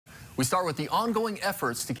We start with the ongoing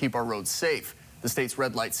efforts to keep our roads safe. The state's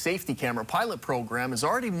red light safety camera pilot program is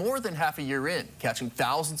already more than half a year in, catching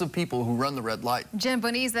thousands of people who run the red light. Jen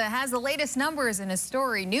Boniza has the latest numbers in a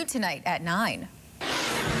story new tonight at 9.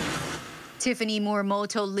 Tiffani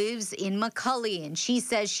Muramoto lives in McCully, and she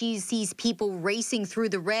says she sees people racing through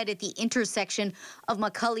the red at the intersection of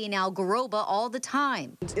McCully and Algaroba all the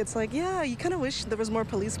time. It's like, yeah, you kind of wish there was more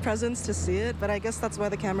police presence to see it, but I guess that's why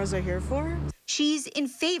the cameras are here for. She's in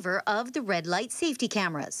favor of the red light safety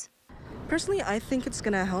cameras. Personally, I think it's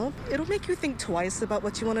going to help. It'll make you think twice about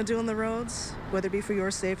what you want to do on the roads, whether it be for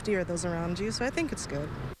your safety or those around you, so I think it's good.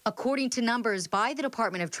 According to numbers by the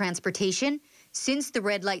Department of Transportation, since the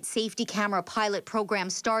red light safety camera pilot program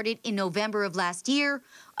started in November of last year,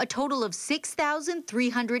 a total of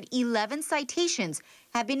 6,311 citations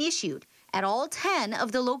have been issued at all 10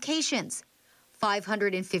 of the locations.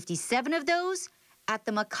 557 of those at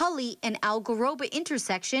the McCully and Algaroba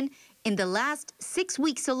intersection in the last 6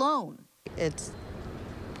 weeks alone. It's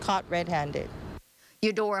caught red-handed.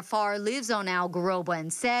 Eudora Farr lives on Algaroba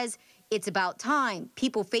and says it's about time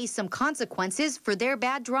people face some consequences for their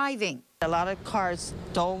bad driving. A lot of cars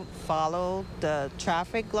don't follow the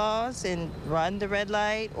traffic laws and run the red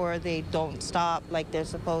light, or they don't stop like they're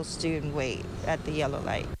supposed to and wait at the yellow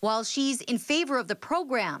light. While she's in favor of the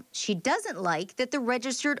program, she doesn't like that the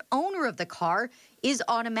registered owner of the car is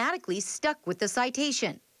automatically stuck with the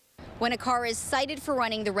citation. When a car is cited for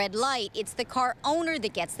running the red light, it's the car owner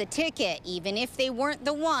that gets the ticket, even if they weren't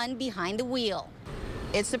the one behind the wheel.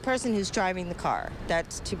 It's the person who's driving the car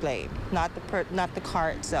that's to blame, not the car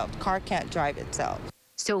itself. The car can't drive itself.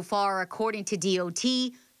 So far, according to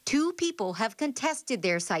DOT, 2 people have contested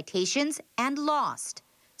their citations and lost.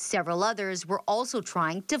 Several others were also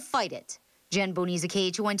trying to fight it. Jen Boniza,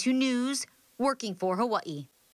 KHON2 News, working for Hawaii.